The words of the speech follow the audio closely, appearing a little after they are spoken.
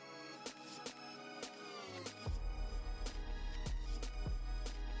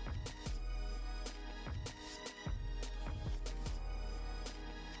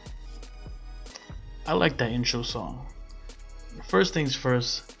I like that intro song. First things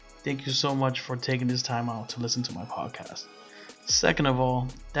first, thank you so much for taking this time out to listen to my podcast. Second of all,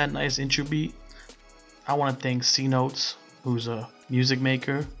 that nice intro beat, I want to thank C Notes, who's a music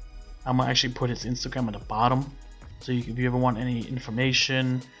maker. I'm gonna actually put his Instagram at the bottom, so if you ever want any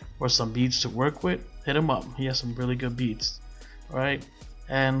information or some beats to work with, hit him up. He has some really good beats. Alright?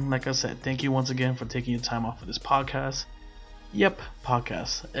 And like I said, thank you once again for taking your time off for this podcast. Yep,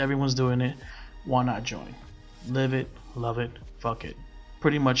 podcast. Everyone's doing it. Why not join? Live it, love it, fuck it.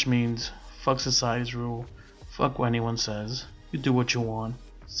 Pretty much means fuck society's rule, fuck what anyone says. You do what you want,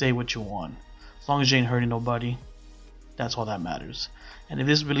 say what you want. As long as you ain't hurting nobody, that's all that matters. And if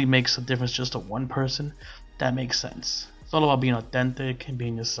this really makes a difference just to one person, that makes sense. It's all about being authentic and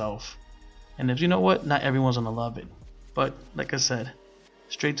being yourself. And if you know what, not everyone's gonna love it. But like I said,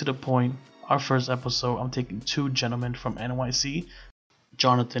 straight to the point, our first episode, I'm taking two gentlemen from NYC.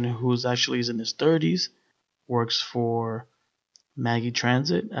 Jonathan, who's actually is in his 30s, works for Maggie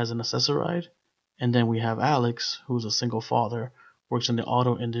Transit as an accessoride. And then we have Alex, who's a single father, works in the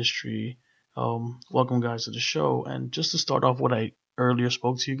auto industry. Welcome guys to the show. And just to start off what I earlier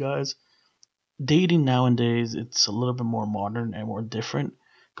spoke to you guys, dating nowadays, it's a little bit more modern and more different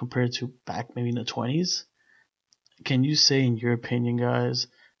compared to back maybe in the 20s. Can you say, in your opinion, guys,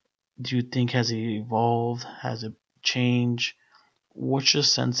 do you think has it evolved? Has it changed? What's your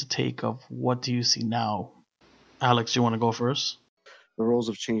sense of take of what do you see now? Alex, you want to go first? The roles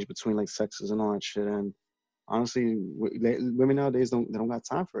have changed between like sexes and all that shit. And honestly, women nowadays don't got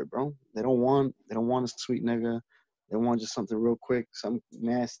time for it, bro. They don't want a sweet nigga. They want just something real quick, something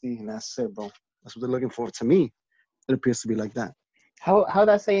nasty, and that's it, bro. That's what they're looking for. To me, it appears to be like that. How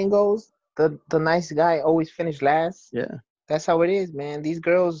that saying goes? The nice guy always finish last. Yeah. That's how it is, man. These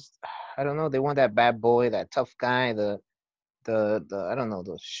girls, I don't know, they want that bad boy, that tough guy, the I don't know,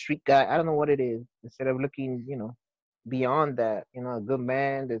 the street guy. I don't know what it is. Instead of looking, beyond that, a good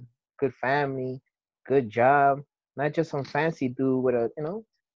man, the good family, good job, not just some fancy dude with a.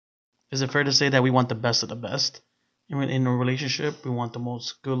 Is it fair to say that we want the best of the best? In a relationship, we want the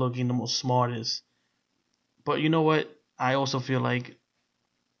most good looking, the most smartest. But you know what? I also feel like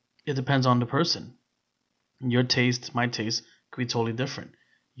it depends on the person. Your taste, my taste, could be totally different.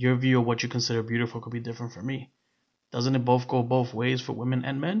 Your view of what you consider beautiful could be different for me. Doesn't it both go both ways for women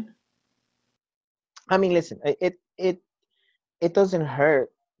and men? I mean, listen, it doesn't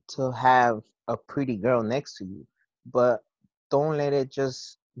hurt to have a pretty girl next to you, but don't let it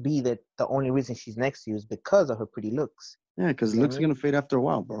just be that the only reason she's next to you is because of her pretty looks. Yeah, because You know what looks I are mean? gonna fade after a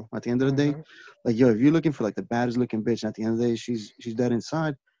while, bro. At the end of the day, Hmm. like yo, if you're looking for like the baddest looking bitch, and at the end of the day, she's dead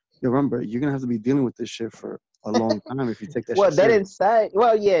inside. Yo, remember, you're gonna have to be dealing with this shit for a long time if you take that Well, shit that serious. inside,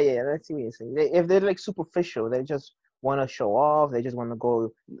 well, yeah, let's see what you're saying. If they're like superficial, they just want to show off. They just want to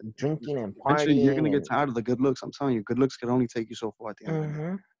go drinking and Eventually, you're gonna partying get and. tired of the good looks. I'm telling you, good looks can only take you so far at the end of the day.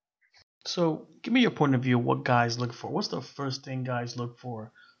 Hmm. So, give me your point of view. What guys look for? What's the first thing guys look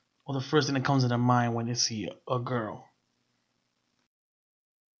for, or the first thing that comes to their mind when they see a girl?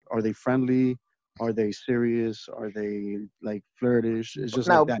 Are they friendly? Are they serious? Are they like flirtish? It's just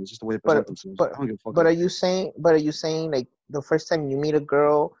like Now, that. It's just the way they present but themselves. but I don't give a fuck but about are you saying? But are you saying like the first time you meet a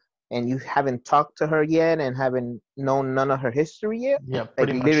girl and you haven't talked to her yet and haven't known none of her history yet? Yeah, Like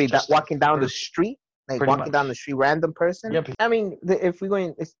pretty much. literally Just walking down the first, street, like pretty walking down the much. street, random person. Yep. I mean, if we're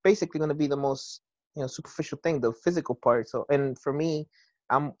going, it's basically going to be the most superficial thing, the physical part. So, and for me,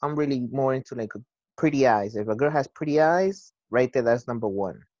 I'm really more into like pretty eyes. If a girl has pretty eyes, right there, that's number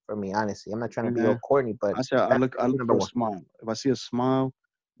one for me. Honestly, I'm not trying to it. be all Man, corny, but I say that's I look number for a one. smile. If I see a smile,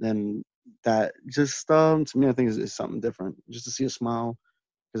 then that just to me I think is something different. Just to see a smile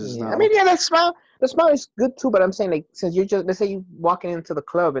because it's Yeah, I not mean, all. yeah, the smile is good too. But I'm saying, like, since you're just, let's say you walking into the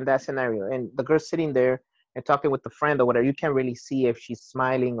club in that scenario, and the girl's sitting there and talking with the friend or whatever, you can't really see if she's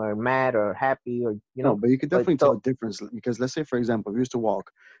smiling or mad or happy or No, but you could But definitely tell the the difference because let's say, for example, if you used to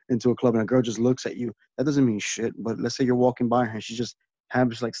walk into a club and a girl just looks at you, that doesn't mean shit. But let's say you're walking by her and she just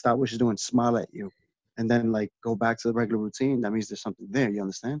happens to like stop what she's doing, smile at you, and then like go back to the regular routine. That means there's something there. You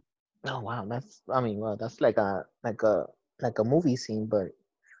understand? oh wow, that's I mean, well, that's like a movie scene. But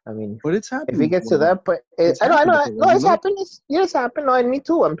I mean, But it's if it happened gets to before. that, but It's I happened know, before. no, When you it's look, happened. It's happened. No, and me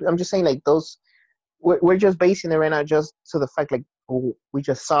too. I'm just saying, like those. We're just basing it right now just to the fact like we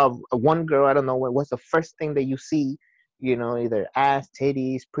just saw one girl. I don't know what's the first thing that you see. Either ass,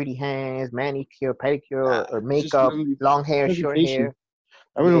 titties, pretty hands, manicure, pedicure, nah, or it's just makeup, literally long hair, short presentation. hair.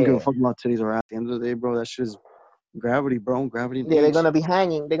 I really don't give a Yeah, fuck about titties or ass. At the end of the day, bro, that shit is gravity, bro. Gravity and yeah, they're age. gonna be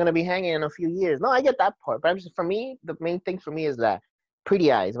hanging. They're gonna be hanging in a few years. No, I get that part. But for me, the main thing for me is that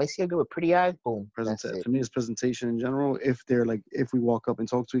pretty eyes. If I see a girl with pretty eyes, boom, Present that's it. to me, it's presentation in general. If they're like, if we walk up and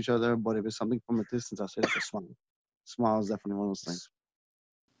talk to each other, but if it's something from a distance, I say it's a smile. Smile is definitely one of those things.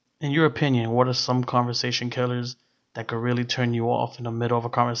 In your opinion, what are some conversation killers that could really turn you off in the middle of a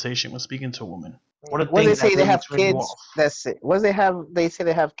conversation when speaking to a woman? What are Once they things that say they really have turn you kids, off? that's it. Once they say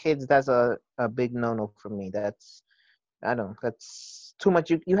they have kids, that's a big no-no for me. That's I don't. That's too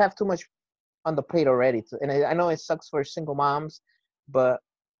much. You have too much on the plate already. And I know it sucks for single moms, but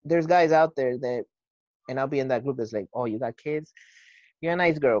there's guys out there that, and I'll be in that group that's like, oh, you got kids, you're a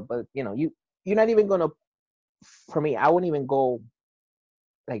nice girl, but you're not even gonna. For me, I wouldn't even go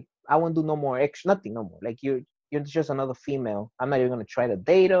like I won't do no more extra nothing no more. Like you're just another female. I'm not even gonna try to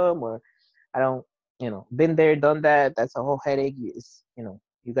date them or I don't been there done that. That's a whole headache. You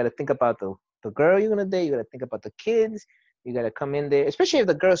got to think about the girl you're gonna date. You got to think about the kids. You got to come in there, especially if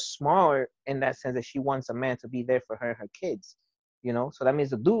the girl's smaller in that sense that she wants a man to be there for her and her kids. So that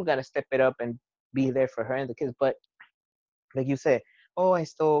means the dude got to step it up and be there for her and the kids. But like you said, oh, I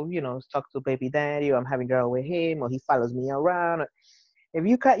still talk to baby daddy, or I'm having girl with him, or he follows me around. If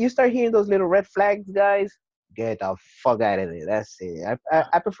you start hearing those little red flags, guys, get the fuck out of there. That's it.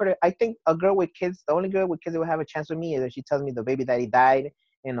 I prefer to. I think a girl with kids, the only girl with kids that will have a chance with me is if she tells me the baby daddy died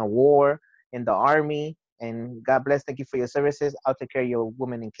in a war, in the army, and God bless, thank you for your services. I'll take care of your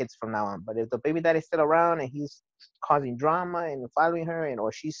woman and kids from now on. But if the baby daddy's still around and he's causing drama and following her, and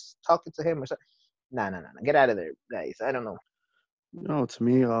or she's talking to him or something, nah, get out of there, guys. I don't know. To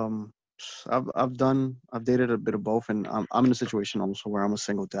me, I've dated a bit of both, and I'm in a situation also where I'm a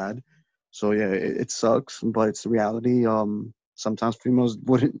single dad. So yeah, it sucks, but it's the reality. Sometimes females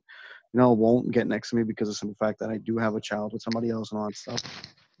wouldn't, won't get next to me because of the simple fact that I do have a child with somebody else and all that stuff.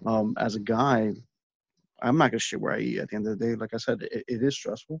 As a guy, I'm not gonna shit where I eat. At the end of the day, like I said, it is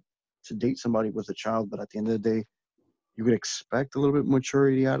stressful to date somebody with a child, but at the end of the day, you would expect a little bit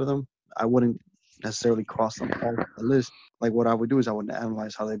maturity out of them. I wouldn't necessarily cross them off the list. Like what I would do is I would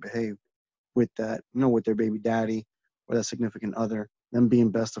analyze how they behave with that, with their baby daddy or that significant other, them being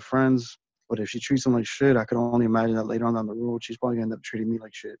best of friends. But if she treats them like shit, I could only imagine that later on down the road, she's probably gonna end up treating me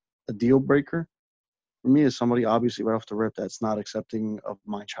like shit. A deal breaker for me is somebody obviously right off the rip that's not accepting of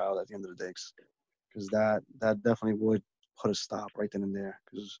my child at the end of the day, because that definitely would put a stop right then and there.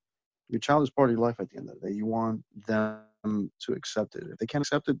 Because your child is part of your life at the end of the day. You want them to accept it. If they can't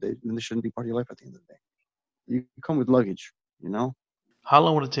accept it, then they shouldn't be part of your life at the end of the day. You come with luggage, you know. How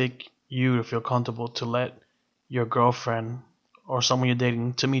long would it take you to feel comfortable to let your girlfriend or someone you're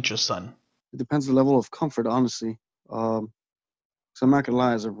dating to meet your son? It depends the level of comfort, honestly. So I'm not gonna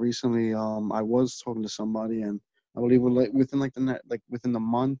lie. As of recently, I was talking to somebody, and I believe within like within the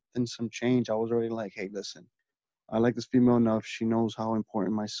month and some change, I was already like, hey, listen, I like this female enough. She knows how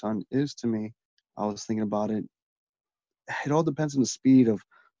important my son is to me. I was thinking about it. It all depends on the speed of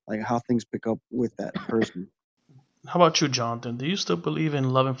like how things pick up with that person. How about you, Jonathan? Do you still believe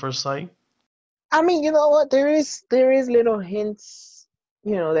in love at first sight? I mean, you know what? There is little hints,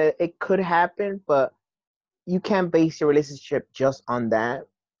 that it could happen, but you can't base your relationship just on that.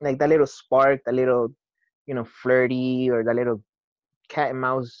 Like that little spark, that little, flirty or that little cat and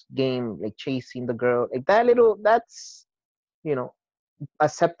mouse game, like chasing the girl, like that little. That's you know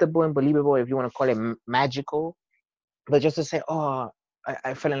acceptable and believable if you want to call it magical. But just to say, oh,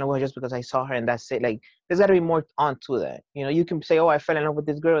 I fell in love with her just because I saw her and that's it. Like, there's got to be more onto that. You can say, oh, I fell in love with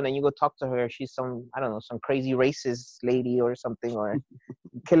this girl, and then you go talk to her. She's some, I don't know, some crazy racist lady or something, or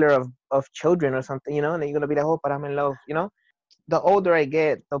killer of children or something, and then you're going to be like, oh, but I'm in love. The older I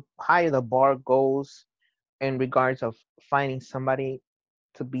get, the higher the bar goes in regards of finding somebody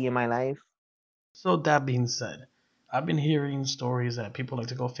to be in my life. So, that being said, I've been hearing stories that people like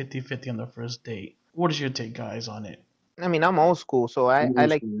to go 50-50 on their first date. What is your take, guys, on it? I mean, I'm old school, so I, I'm I old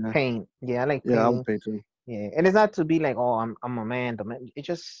like school, yeah. pain. Yeah, I like Yeah, I would pain. pay too. Yeah, and it's not to be like, oh, I'm a man. It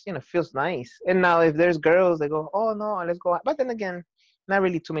just feels nice. And now if there's girls, they go, oh no, let's go. But then again, not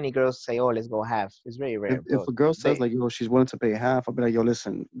really too many girls say, oh, let's go half. It's very If rare. if But a girl says they, like, she's willing to pay half, I'll be like, yo,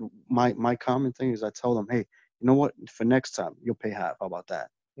 listen, my common thing is I tell them, hey, you know what? For next time, you'll pay half. How about that?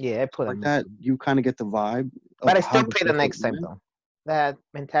 yeah, I put Like them. that, you kind of get the vibe But of I how still the pay the first date next time went. though. That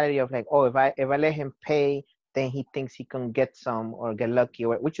mentality of like, oh, if I let him pay, then he thinks he can get some or get lucky,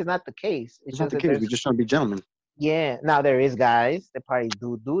 or which is not the case. It's It's not just the that case. there's We're just trying to be gentlemen. yeah. Now there is guys that probably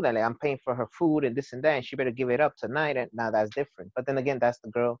do that. Like I'm paying for her food and this and that, and she better give it up tonight. And now that's different. But then again, that's the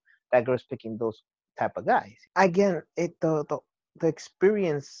girl. That girl's picking those type of guys. Again, the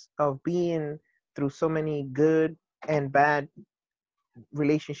experience of being through so many good and bad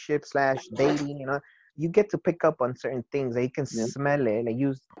relationships slash dating, you get to pick up on certain things. Like you can Yeah. smell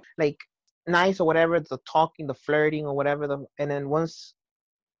it. Like nice or whatever, the talking, the flirting or whatever, and then once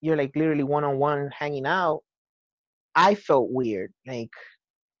you're like literally one on one hanging out, I felt weird. Like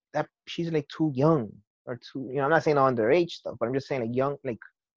that she's like too young or too, I'm not saying underage stuff, but I'm just saying like young, like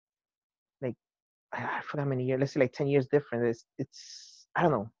I forgot how many years. Let's say like 10 years different. It's I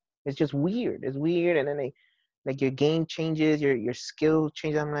don't know. It's just weird. It's weird, and then like your game changes, your skill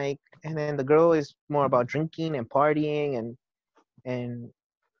changes. I'm like, and then the girl is more about drinking and partying and and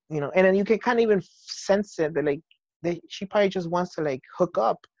then you can kind of even sense it that like she probably just wants to like hook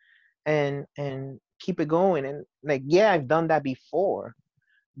up and keep it going. And like, yeah, I've done that before,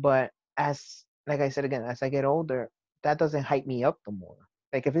 but as like I said again, as I get older, that doesn't hype me up no more.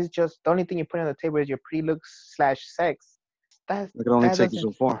 Like if it's just the only thing you put on the table is your pre looks slash sex, that It can only that take you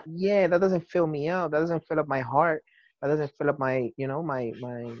doesn't, so far. yeah, that doesn't fill me up. That doesn't fill up my heart. That doesn't fill up my my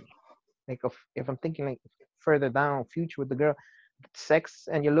like if I'm thinking like further down future with the girl, sex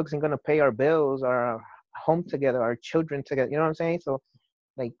and your looks ain't gonna pay our bills, our home together, our children together. You know what I'm saying? So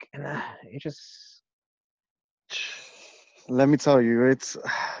like, and it just Let me tell you, it's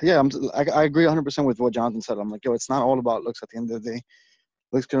yeah. I agree 100% with what Jonathan said. I'm like, yo, it's not all about looks at the end of the day.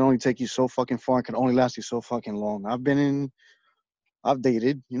 Looks can only take you so fucking far and can only last you so fucking long. I've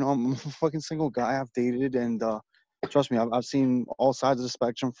dated, I'm a fucking single guy. I've dated, and trust me, I've seen all sides of the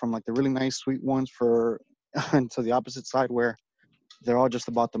spectrum, from like the really nice, sweet ones for and to the opposite side where they're all just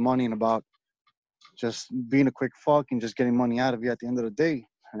about the money and about just being a quick fuck and just getting money out of you at the end of the day.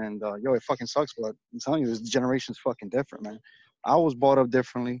 And yo, it fucking sucks, but I'm telling you, this generation's fucking different, man. I was brought up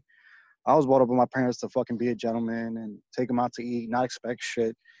differently. I was brought up with my parents to fucking be a gentleman and take them out to eat, not expect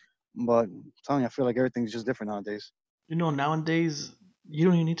shit. But I'm telling you, I feel like everything's just different nowadays. Nowadays you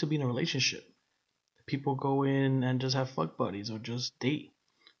don't even need to be in a relationship. People go in and just have fuck buddies or just date.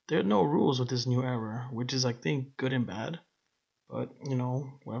 There are no rules with this new era, which is, I think, good and bad. But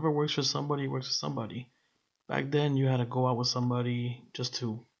whatever works for somebody works for somebody. Back then, you had to go out with somebody just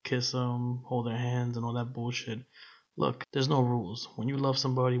to kiss them, hold their hands, and all that bullshit. Look, there's no rules. When you love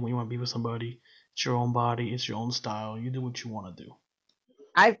somebody, when you want to be with somebody, it's your own body, it's your own style. You do what you want to do.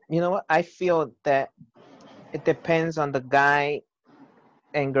 you know what, I feel that it depends on the guy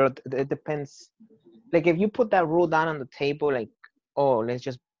and girl. It depends. Like if you put that rule down on the table, like, oh, let's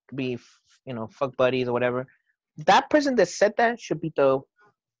just be fuck buddies or whatever, that person that said that should be the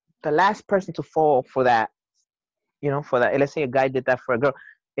last person to fall for that. For that, let's say a guy did that for a girl.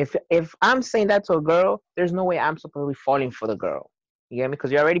 If I'm saying that to a girl, there's no way I'm supposed to be falling for the girl. You get me?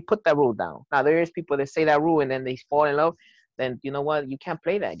 Because you already put that rule down. Now there is people that say that rule and then they fall in love. Then you know what? You can't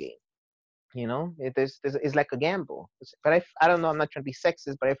play that game. It's like a gamble. But I don't know. I'm not trying to be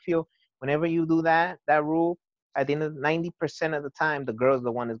sexist, but I feel whenever you do that rule, at the end of 90% of the time, the girl's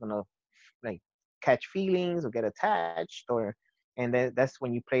the one that's gonna like catch feelings or get attached, and then that's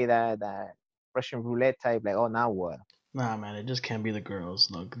when you play that Russian roulette type. Like, oh, now what? Nah, man, it just can't be the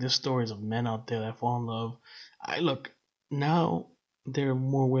girls. Look, there's stories of men out there that fall in love. I look now. There are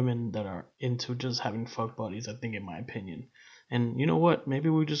more women that are into just having fuck buddies. I think, in my opinion. And you know what? Maybe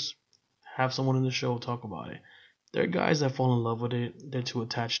we just have someone in the show talk about it. There are guys that fall in love with it. They're too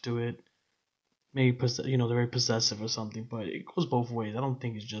attached to it. Maybe they're very possessive or something. But it goes both ways. I don't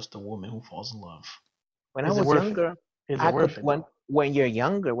think it's just the woman who falls in love. When I Is it was worth it? younger, Is it I could worth it when though? when you're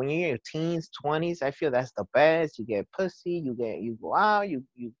younger, when you're in your teens, 20s, I feel that's the best. You get pussy, you go out, you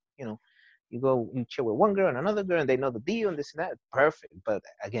know, you chill with one girl and another girl, and they know the deal and this and that. Perfect. But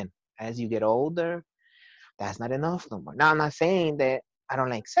again, as you get older, that's not enough no more. Now I'm not saying that I don't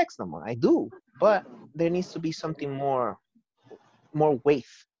like sex no more. I do, but there needs to be something more weight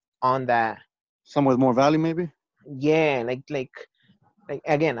on that. Some with more value, maybe. Yeah, like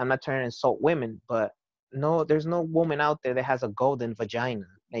again, I'm not trying to insult women, but no, there's no woman out there that has a golden vagina.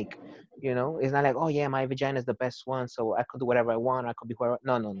 Like, it's not like, oh yeah, my vagina is the best one, so I could do whatever I want. I could be whoever.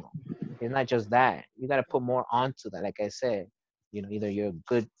 No, no, no. It's not just that. You got to put more onto that. Like I said, either you're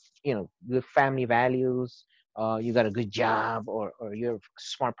good, good family values, you got a good job, or you're a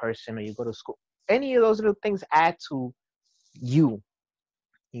smart person, or you go to school. Any of those little things add to you.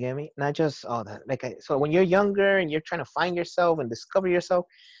 You get me? Not just all that. So when you're younger and you're trying to find yourself and discover yourself,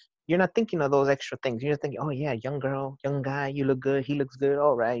 you're not thinking of those extra things. You're just thinking, oh yeah, young girl, young guy, you look good, he looks good,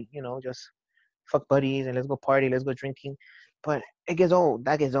 all right, just fuck buddies and let's go party, let's go drinking. But it gets old.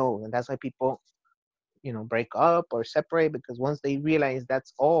 That gets old, and that's why people, break up or separate because once they realize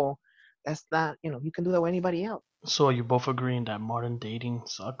that's all, that's not, you can do that with anybody else. So are you both agreeing that modern dating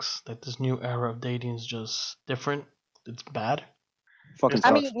sucks? That this new era of dating is just different? It's bad? Fucking Just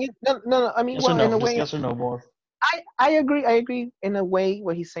I mean, sucks. no, no, no. I mean, yes or well, in no? a Just way, yes or no, both. I agree. I agree in a way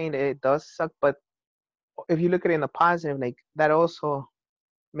what he's saying that it does suck, but if you look at it in a positive, like that also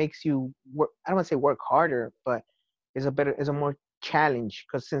makes you work. I don't want to say work harder, but is a more challenge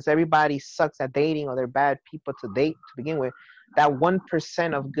because since everybody sucks at dating or they're bad people to date to begin with, that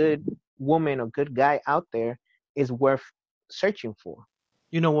 1% of good woman or good guy out there is worth searching for.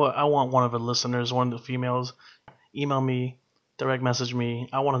 You know what? I want one of the listeners, one of the females, email me, direct message me.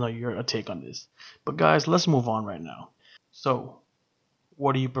 I want to know your take on this. But guys, let's move on right now. So,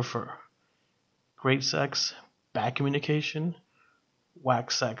 what do you prefer? Great sex, bad communication,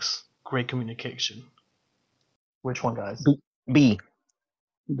 whack sex, great communication. Which one, guys? B.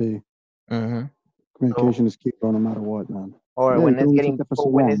 B. Mm-hmm. Communication is key, bro, no matter what, man. Or Yeah, you when can it's only take getting that for so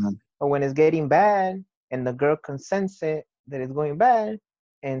long, man. or when it's getting bad and the girl consents it that it's going bad,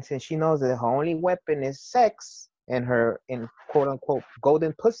 and since she knows that her only weapon is sex and her in quote unquote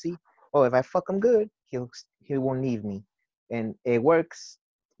golden pussy, oh, if I fuck him good, he won't leave me, and it works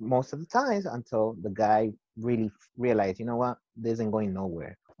most of the times until the guy really realize, you know what, this isn't going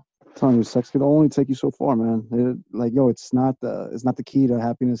nowhere. I'm telling you, sex can only take you so far, man. Like, yo, it's not the key to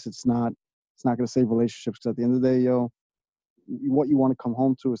happiness. It's not gonna save relationships. Because at the end of the day, yo, what you want to come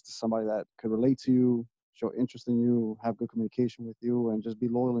home to is to somebody that could relate to you, show interest in you, have good communication with you, and just be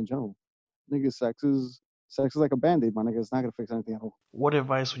loyal in general. Nigga, sex is like a band-aid, my nigga. It's not gonna fix anything at all. What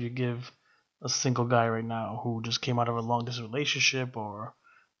advice would you give a single guy right now who just came out of a long distance relationship or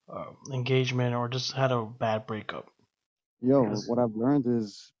engagement or just had a bad breakup? Yo, Because what I've learned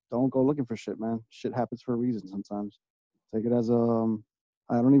is don't go looking for shit, man. Shit happens for a reason sometimes. Take it as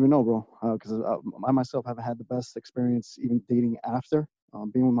I don't even know, bro, because I myself haven't had the best experience even dating after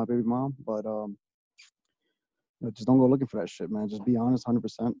being with my baby mom. But just don't go looking for that shit, man. Just be honest,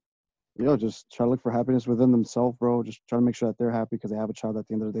 100%. Just try to look for happiness within themselves, bro. Just try to make sure that they're happy because they have a child at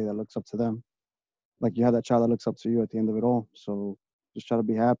the end of the day that looks up to them. Like you have that child that looks up to you at the end of it all. So just try to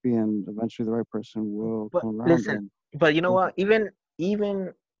be happy, and eventually the right person will But come around. listen, And but you know what?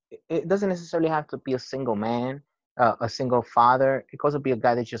 Even it doesn't necessarily have to be a single man, a single father. It could also be a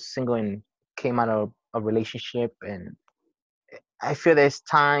guy that's just single and came out of a relationship. And I feel there's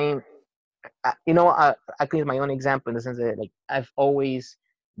time. I can use my own example in the sense that like I've always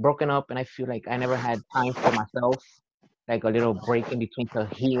broken up, and I feel like I never had time for myself, like a little break in between to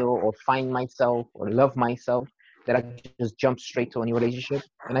heal or find myself or love myself. That I just jump straight to a new relationship,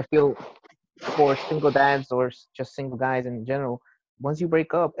 and I feel for single dads or just single guys in general, once you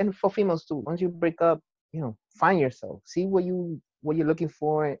break up, and for females too, once you break up, find yourself, see what you're looking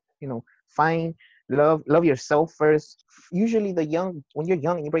for, find love yourself first. Usually when you're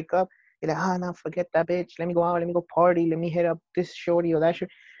young and you break up, you're like, oh no, forget that bitch, let me go out, let me go party, let me hit up this shorty or that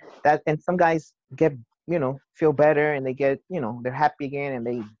shorty. That, and some guys get, feel better, and they get, they're happy again, and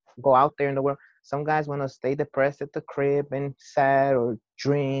they go out there in the world. Some guys want to stay depressed at the crib and sad or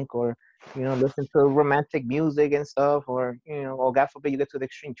drink or listen to romantic music and stuff, or or God forbid you get to the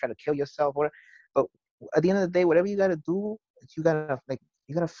extreme, try to kill yourself, or. But at the end of the day, whatever you gotta do, you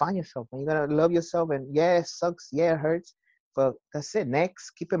gotta find yourself, and you gotta love yourself. And yeah, it sucks, yeah, it hurts, but that's it. Next,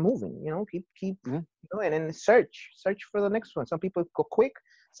 keep it moving. Keep going, and search for the next one. Some people go quick.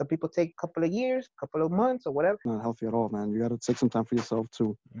 Some people take a couple of years, couple of months, or whatever. not healthy at all, man. You got to take some time for yourself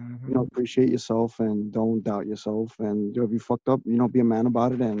to, Mm-hmm. appreciate yourself and don't doubt yourself. And if you fucked up, be a man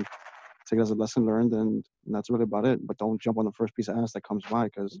about it and take it as a lesson learned, and that's really about it. But don't jump on the first piece of ass that comes by,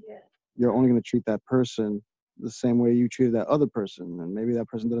 because you're only going to treat that person the same way you treated that other person, and maybe that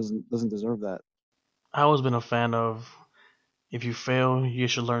person doesn't deserve that. I always been a fan of if you fail, you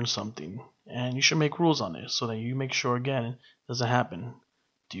should learn something, and you should make rules on it so that you make sure again it doesn't happen.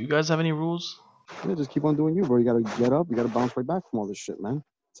 Do you guys have any rules? Yeah, just keep on doing you, bro. You got to get up. You got to bounce right back from all this shit, man. I'm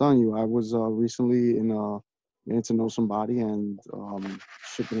telling you, I was recently getting to know somebody, and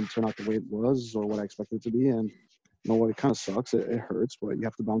shit didn't turn out the way it was or what I expected it to be, and you know what? It kind of sucks. It hurts, but you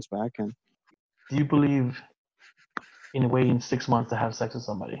have to bounce back. And Do you believe in waiting 6 months to have sex with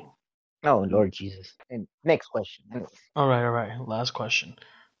somebody? Oh Lord Jesus. And next question. All right. Last question.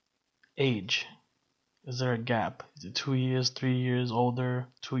 Age. Is there a gap? Is it 2 years, 3 years older,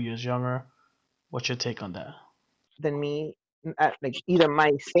 2 years younger? What's your take on that? Than me, like either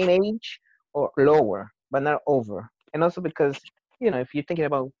my same age or lower, but not over. And also because if you're thinking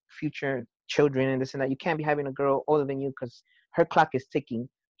about future children and this and that, you can't be having a girl older than you because her clock is ticking.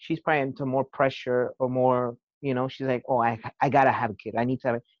 She's probably into more pressure or more. She's like, oh, I gotta have a kid. I need to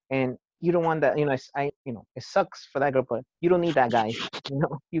have it, and you don't want that. It sucks for that girl, but you don't need that guy.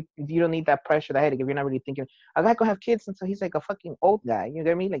 You don't need that pressure, that headache if you're not really thinking a guy can have kids until he's like a fucking old guy. You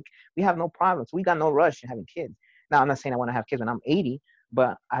get me? Like we have no problems. We got no rush in having kids. Now, I'm not saying I want to have kids when I'm 80,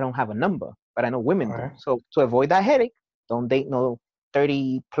 but I don't have a number. But I know women do. Alright. So to avoid that headache, don't date no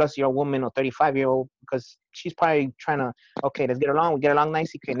 30-plus-year-old woman or 35-year-old, because she's probably trying to, okay, let's get along. We get along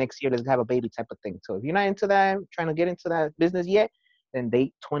nicely. Okay, next year let's have a baby type of thing. So if you're not into that, trying to get into that business yet, then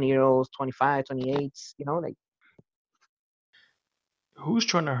date 20-year-olds, 25, 28s. Like. Who's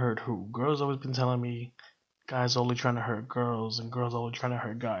trying to hurt who? Girls always been telling me guys only trying to hurt girls and girls only trying to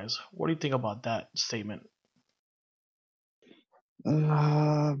hurt guys. What do you think about that statement?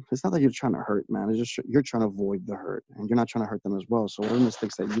 It's not that you're trying to hurt, man. It's just you're trying to avoid the hurt, and you're not trying to hurt them as well. So whatever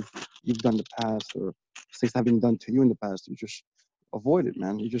mistakes that you've done in the past, or mistakes that have been done to you in the past, you just avoid it,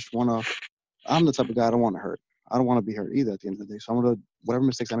 man. You just wanna. I'm the type of guy I don't want to hurt. I don't want to be hurt either. At the end of the day, so I'm gonna whatever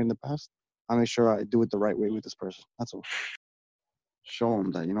mistakes I made in the past, I make sure I do it the right way with this person. That's all. Show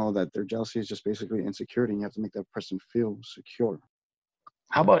them that that their jealousy is just basically insecurity, and you have to make that person feel secure.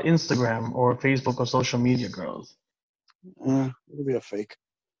 How about Instagram or Facebook or social media girls? It'll be a fake.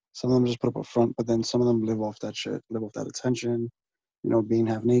 Some of them just put up a front, but then some of them live off that shit, live off that attention. Being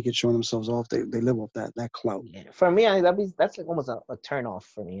half naked, showing themselves off. They live off that clout. Yeah. For me, that's like almost a turn off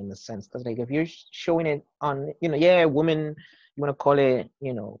for me in the sense, because like if you're showing it on, woman, you want to call it,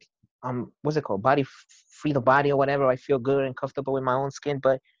 what's it called? Free the body or whatever. I feel good and comfortable with my own skin.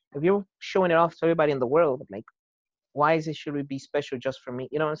 But if you're showing it off to everybody in the world, like, why should it be special just for me?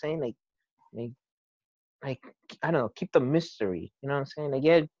 You know what I'm saying? Like I don't know, keep the mystery. You know what I'm saying? Like,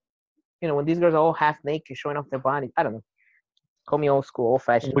 yeah, when these girls are all half naked, showing off their body, I don't know. Call me old school, old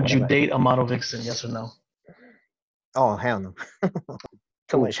fashioned. Would you date a model vixen? Yes or no? Oh, hell no.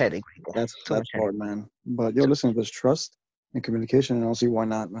 Too much headache. That's hard, man. But listen, there's trust and communication, and I don't see why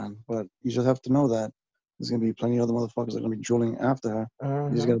not, man. But you just have to know that there's gonna be plenty of other motherfuckers that are gonna be drooling after her.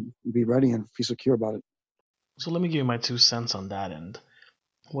 You just gotta be ready and be secure about it. So let me give you my 2 cents on that end.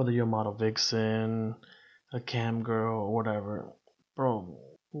 Whether you're a model vixen, a cam girl, or whatever, bro,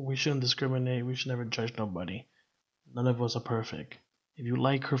 we shouldn't discriminate. We should never judge nobody. None of us are perfect. If you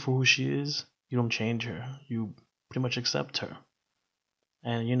like her for who she is, you don't change her. You pretty much accept her.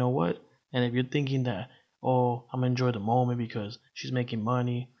 And you know what? And if you're thinking that, oh, I'm gonna enjoy the moment because she's making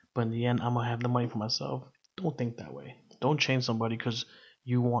money, but in the end I'm gonna have the money for myself, don't think that way. Don't change somebody because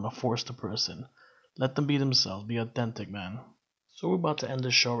you want to force the person. Let them be themselves. Be authentic, man. So we're about to end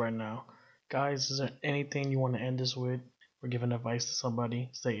the show right now. Guys, is there anything you want to end this with? Or giving advice to somebody?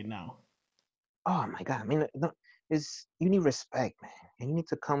 Say it now. Oh my God! I mean, you need respect, man, and you need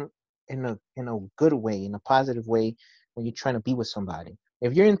to come in a good way, in a positive way, when you're trying to be with somebody.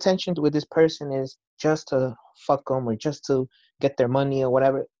 If your intention with this person is just to fuck them or just to get their money or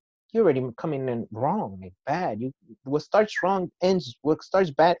whatever, you're already coming in wrong, like bad. What starts bad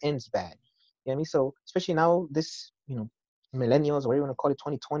ends bad. You know what I mean? So especially now, this millennials, whatever you want to call it,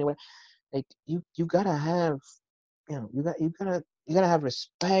 2020, like you gotta have, you gotta have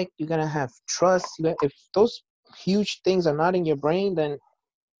respect. You gotta have trust. If those huge things are not in your brain, then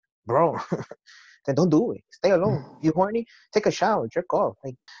bro, then don't do it. Stay alone. You horny? Take a shower, jerk off.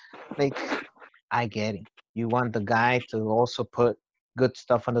 Like I get it. You want the guy to also put good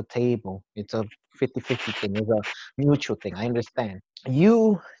stuff on the table. It's a 50-50 thing. It's a mutual thing. I understand.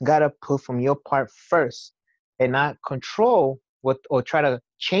 You gotta put from your part first and not control or try to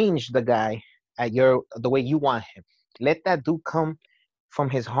change the guy the way you want him. Let that dude come from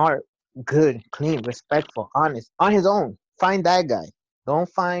his heart, good, clean, respectful, honest, on his own. Find that guy. Don't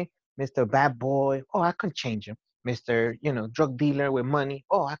find Mr. Bad Boy. Oh, I can change him. Mr. Drug dealer with money.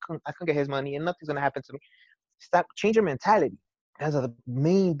 Oh, I can get his money and nothing's gonna happen to me. Stop. Change your mentality. That's the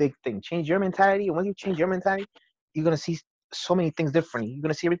main big thing. Change your mentality, and once you change your mentality, you're gonna see so many things differently. You're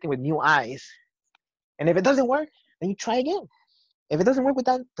gonna see everything with new eyes. And if it doesn't work, then you try again. If it doesn't work with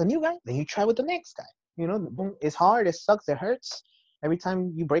the new guy, then you try with the next guy. It's hard. It sucks. It hurts every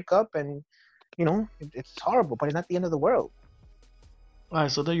time you break up, and it's horrible. But it's not the end of the world.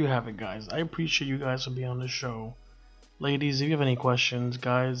 Alright, so there you have it, guys. I appreciate you guys for being on the show. Ladies, if you have any questions,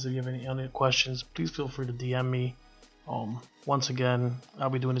 guys, if you have any other questions, please feel free to DM me. Once again, I'll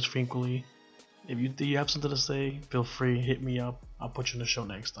be doing this frequently. If you have something to say, feel free, hit me up. I'll put you in the show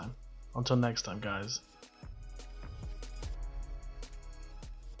next time. Until next time, guys.